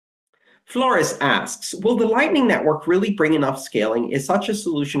Flores asks, will the Lightning Network really bring enough scaling? Is such a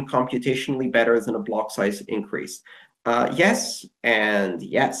solution computationally better than a block size increase? Yes and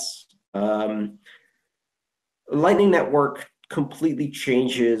yes. Lightning Network completely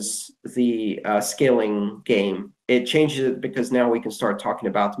changes the scaling game. It changes it because now we can start talking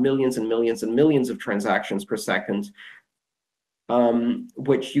about millions and millions and millions of transactions per second,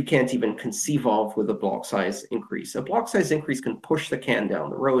 which you can't even conceive of with a block size increase. A block size increase can push the can down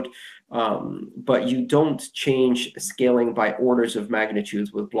the road, but you don't change scaling by orders of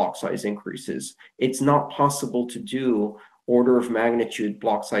magnitudes with block size increases. It's not possible to do order of magnitude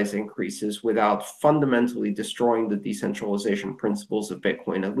block size increases without fundamentally destroying the decentralization principles of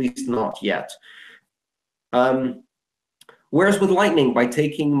Bitcoin, at least not yet. Whereas with Lightning, by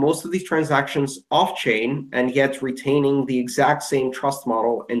taking most of these transactions off-chain and yet retaining the exact same trust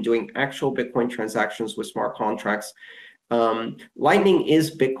model and doing actual Bitcoin transactions with smart contracts, Lightning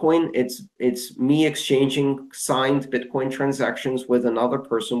is Bitcoin. It's me exchanging signed Bitcoin transactions with another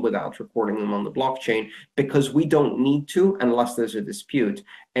person without recording them on the blockchain, because we don't need to unless there's a dispute.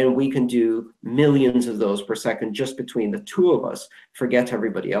 And we can do millions of those per second just between the two of us, forget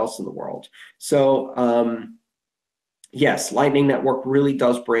everybody else in the world. So yes, Lightning Network really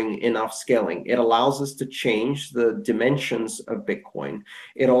does bring enough scaling. It allows us to change the dimensions of Bitcoin.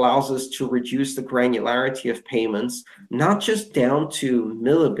 It allows us to reduce the granularity of payments, not just down to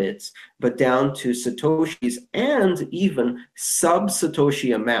millibits, but down to Satoshis and even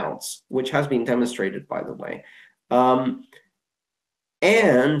sub-Satoshi amounts, which has been demonstrated, by the way.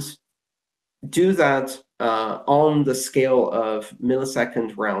 And do that on the scale of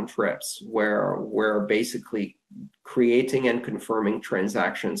millisecond round trips, where we're basically creating and confirming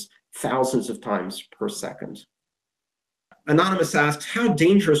transactions thousands of times per second. Anonymous asks, how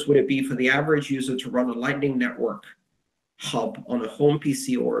dangerous would it be for the average user to run a Lightning Network hub on a home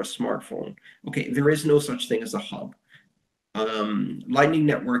PC or a smartphone? Okay, there is no such thing as a hub. Lightning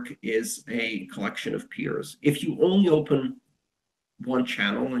Network is a collection of peers. If you only open one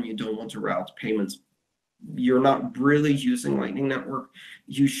channel and you don't want to route payments, you're not really using Lightning Network.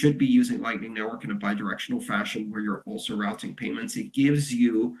 You should be using Lightning Network in a bidirectional fashion where you're also routing payments. It gives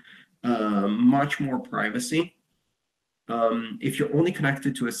you much more privacy. If you're only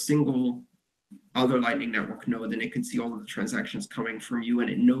connected to a single other Lightning Network node and it can see all of the transactions coming from you and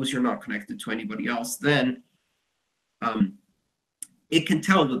it knows you're not connected to anybody else, then it can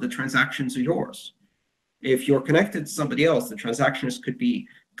tell that the transactions are yours. If you're connected to somebody else, the transactions could be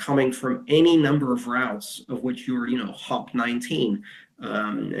coming from any number of routes of which you're, hop 19.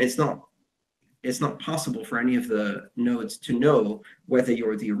 It's not possible for any of the nodes to know whether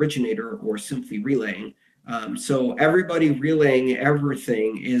you're the originator or simply relaying. So everybody relaying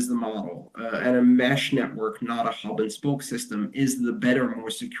everything is the model. And a mesh network, not a hub and spoke system, is the better, more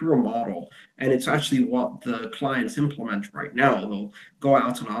secure model. And it's actually what the clients implement right now. They'll go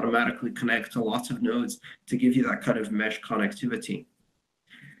out and automatically connect to lots of nodes to give you that kind of mesh connectivity.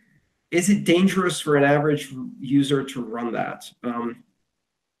 Is it dangerous for an average user to run that?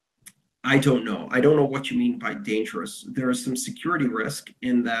 I don't know. I don't know what you mean by dangerous. There is some security risk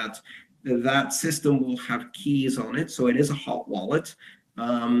in that that system will have keys on it, so it is a hot wallet.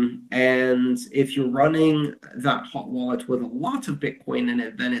 And if you're running that hot wallet with a lot of Bitcoin in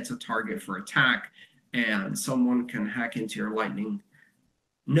it, then it's a target for attack, and someone can hack into your Lightning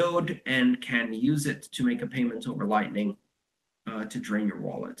node and can use it to make a payment over Lightning to drain your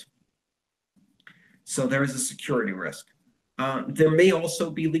wallet. So there is a security risk. There may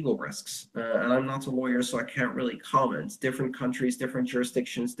also be legal risks, and I'm not a lawyer, so I can't really comment. Different countries, different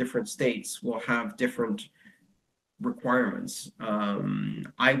jurisdictions, different states will have different requirements.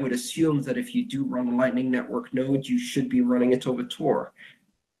 I would assume that if you do run a Lightning Network node, you should be running it over Tor.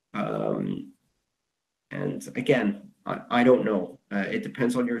 And again, I don't know. It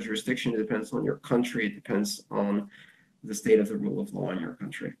depends on your jurisdiction, it depends on your country, it depends on the state of the rule of law in your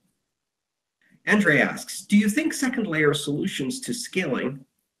country. Andre asks, do you think second layer solutions to scaling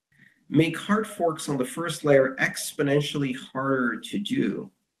make hard forks on the first layer exponentially harder to do?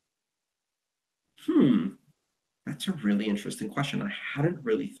 That's a really interesting question. I hadn't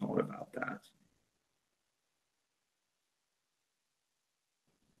really thought about that.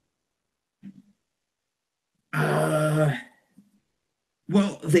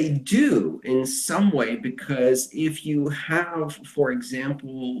 Well, they do in some way, because if you have, for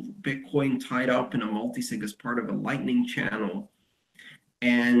example, Bitcoin tied up in a multisig as part of a Lightning channel,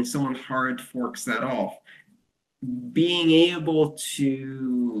 and someone hard forks that off, being able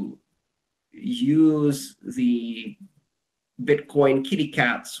to use the Bitcoin kitty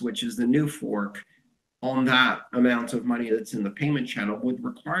cats, which is the new fork, on that amount of money that's in the payment channel would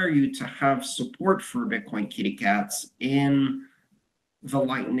require you to have support for Bitcoin Kitty Cats in the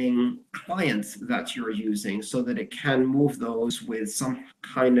Lightning clients that you're using so that it can move those with some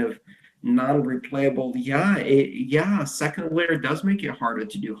kind of non-replayable. Yeah, second layer does make it harder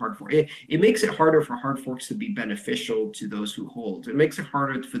to do hard fork. It makes it harder for hard forks to be beneficial to those who hold. It makes it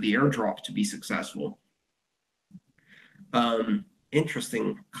harder for the airdrop to be successful.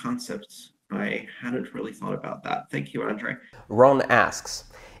 Interesting concepts. I hadn't really thought about that. Thank you, Andre. Ron asks,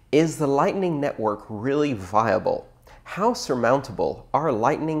 is the Lightning Network really viable? How surmountable are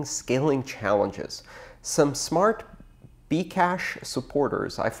Lightning scaling challenges? Some smart Bcash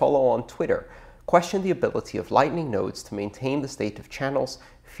supporters I follow on Twitter question the ability of Lightning nodes to maintain the state of channels,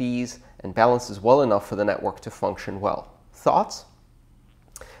 fees, and balances well enough for the network to function well. Thoughts?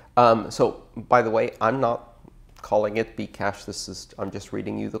 So, by the way, I'm not calling it Bcash. I'm just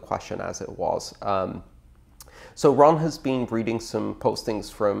reading you the question as it was. So Ron has been reading some postings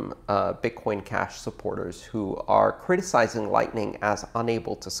from Bitcoin Cash supporters who are criticizing Lightning as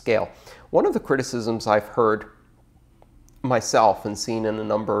unable to scale. One of the criticisms I've heard myself and seen in a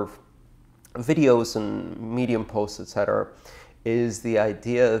number of videos and Medium posts, etc., is the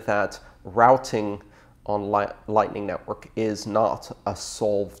idea that routing on Lightning Network is not a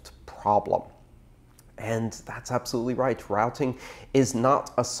solved problem. And that's absolutely right. Routing is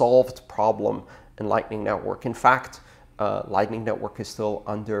not a solved problem in Lightning Network. In fact, Lightning Network is still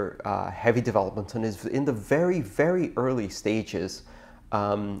under heavy development and is in the very, very early stages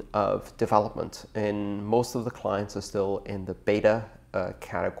of development. And most of the clients are still in the beta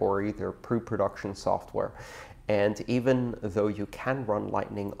category. They're pre-production software. And even though you can run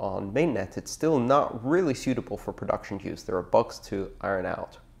Lightning on mainnet, it's still not really suitable for production use. There are bugs to iron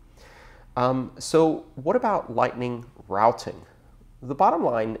out. So what about Lightning routing? The bottom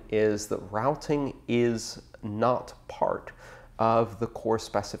line is that routing is not part of the core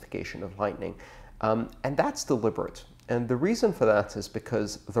specification of Lightning. And that's deliberate. And the reason for that is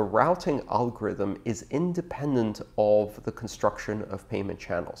because the routing algorithm is independent of the construction of payment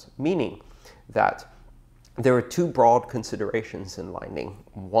channels, meaning that there are two broad considerations in Lightning.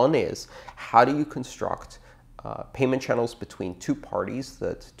 One is, how do you construct payment channels between two parties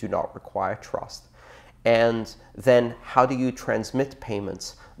that do not require trust? And then how do you transmit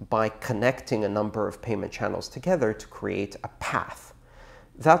payments by connecting a number of payment channels together to create a path?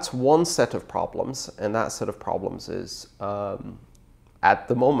 That's one set of problems, and that set of problems is, at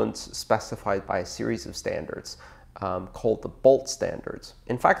the moment, specified by a series of standards called the Bolt standards.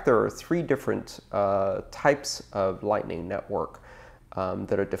 In fact, there are three different types of Lightning Network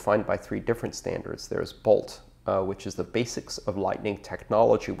that are defined by three different standards. There's Bolt, which is the basics of Lightning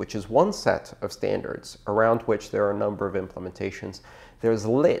technology, which is one set of standards around which there are a number of implementations. There's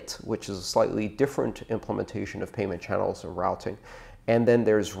Lit, which is a slightly different implementation of payment channels and routing. And then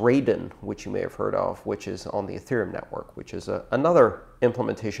there's Raiden, which you may have heard of, which is on the Ethereum network, which is another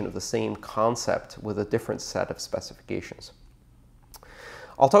implementation of the same concept with a different set of specifications.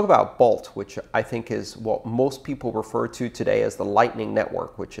 I'll talk about Bolt, which I think is what most people refer to today as the Lightning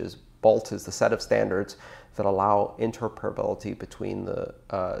Network, which is Bolt is the set of standards that allow interoperability between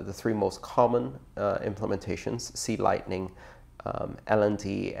the three most common implementations, C Lightning,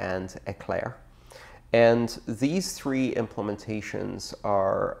 LND, and Eclair. And these three implementations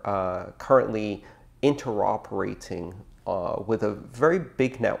are currently interoperating with a very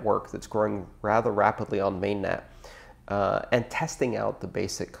big network that's growing rather rapidly on mainnet and testing out the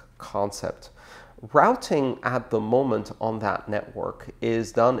basic concept. Routing at the moment on that network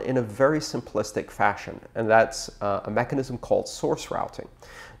is done in a very simplistic fashion, and that's a mechanism called source routing.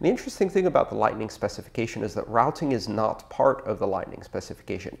 And the interesting thing about the Lightning specification is that routing is not part of the Lightning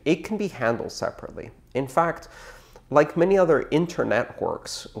specification. It can be handled separately. In fact, like many other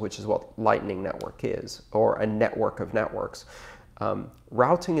internetworks, which is what Lightning Network is, or a network of networks,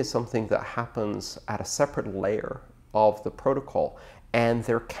 routing is something that happens at a separate layer of the protocol. And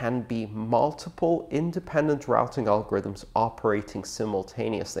there can be multiple independent routing algorithms operating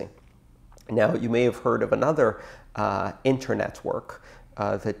simultaneously. Now, you may have heard of another internetwork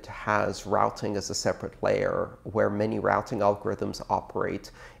that has routing as a separate layer where many routing algorithms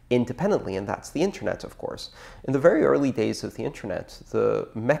operate independently, and that's the internet, of course. In the very early days of the internet, the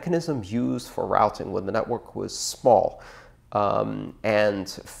mechanism used for routing when the network was small and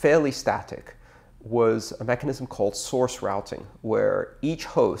fairly static was a mechanism called source routing, where each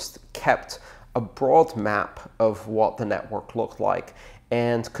host kept a broad map of what the network looked like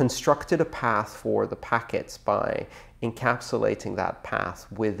and constructed a path for the packets by encapsulating that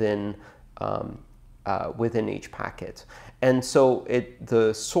path within each packet. And so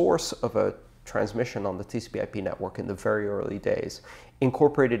the source of a transmission on the TCP/IP network in the very early days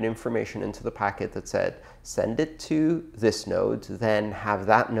incorporated information into the packet that said, send it to this node, then have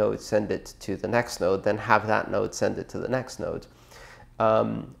that node send it to the next node, then have that node send it to the next node.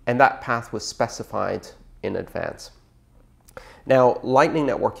 And that path was specified in advance. Now, Lightning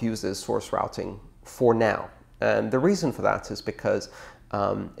Network uses source routing for now. And the reason for that is because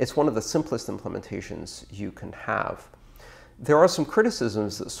it's one of the simplest implementations you can have. There are some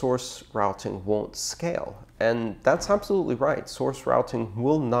criticisms that source routing won't scale, and that's absolutely right. Source routing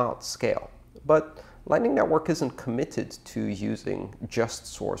will not scale, but Lightning Network isn't committed to using just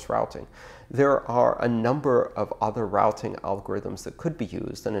source routing. There are a number of other routing algorithms that could be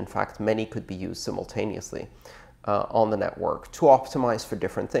used, and in fact, many could be used simultaneously on the network to optimize for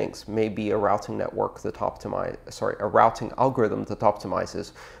different things. Maybe a routing network that a routing algorithm that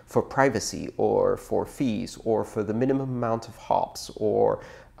optimizes for privacy or for fees or for the minimum amount of hops or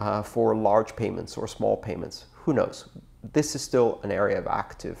for large payments or small payments. Who knows? This is still an area of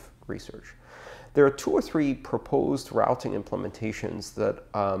active research. There are 2 or 3 proposed routing implementations that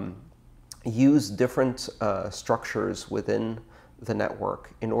use different structures within the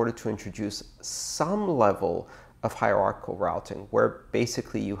network in order to introduce some level of hierarchical routing, where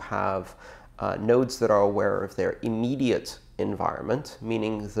basically you have nodes that are aware of their immediate environment,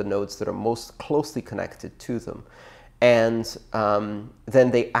 meaning the nodes that are most closely connected to them. And then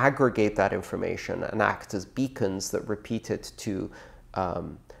they aggregate that information and act as beacons that repeat it to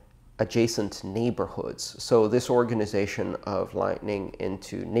adjacent neighborhoods. So this organization of Lightning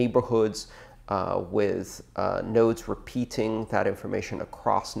into neighborhoods with nodes repeating that information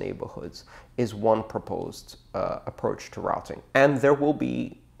across neighborhoods is one proposed approach to routing. And there will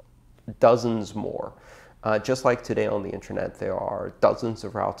be dozens more. Just like today on the internet, there are dozens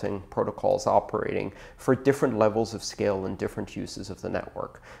of routing protocols operating for different levels of scale and different uses of the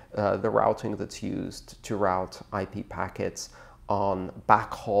network. The routing that's used to route IP packets on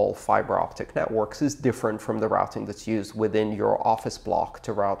backhaul fiber optic networks is different from the routing that's used within your office block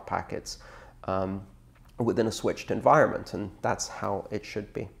to route packets within a switched environment, and that's how it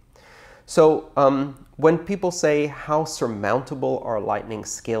should be. So when people say how surmountable are Lightning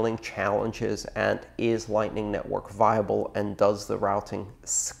scaling challenges and is Lightning Network viable and does the routing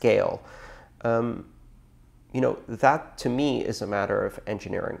scale, that to me is a matter of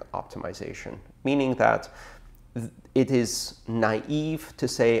engineering optimization, meaning that it is naive to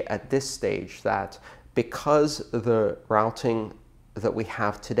say at this stage that because the routing that we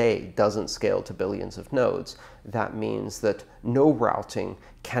have today doesn't scale to billions of nodes, that means that no routing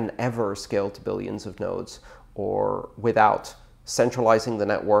can ever scale to billions of nodes or without centralizing the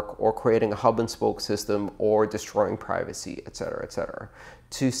network or creating a hub and spoke system or destroying privacy, et cetera, et cetera.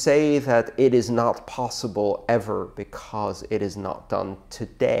 To say that it is not possible ever because it is not done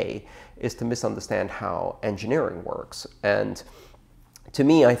today is to misunderstand how engineering works. And to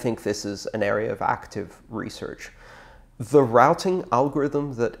me, I think this is an area of active research. The routing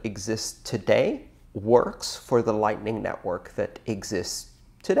algorithm that exists today works for the Lightning Network that exists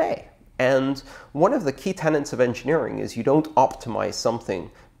today. And one of the key tenets of engineering is you don't optimize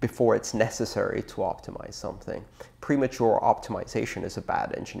something before it's necessary to optimize something. Premature optimization is a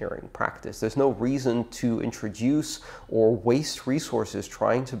bad engineering practice. There's no reason to introduce or waste resources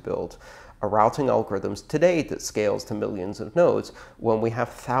trying to build a routing algorithms today that scales to millions of nodes when we have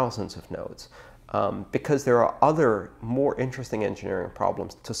thousands of nodes. Because there are other more interesting engineering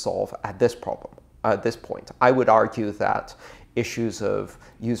problems to solve at this point. I would argue that issues of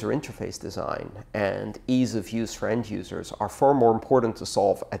user interface design and ease of use for end users are far more important to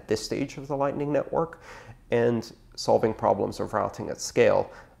solve at this stage of the Lightning Network, and solving problems of routing at scale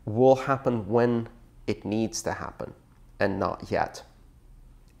will happen when it needs to happen, and not yet.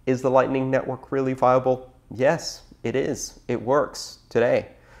 Is the Lightning Network really viable? Yes, it is. It works today.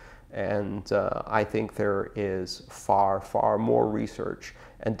 And I think there is far, far more research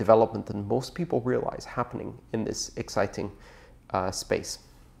and development than most people realize happening in this exciting space.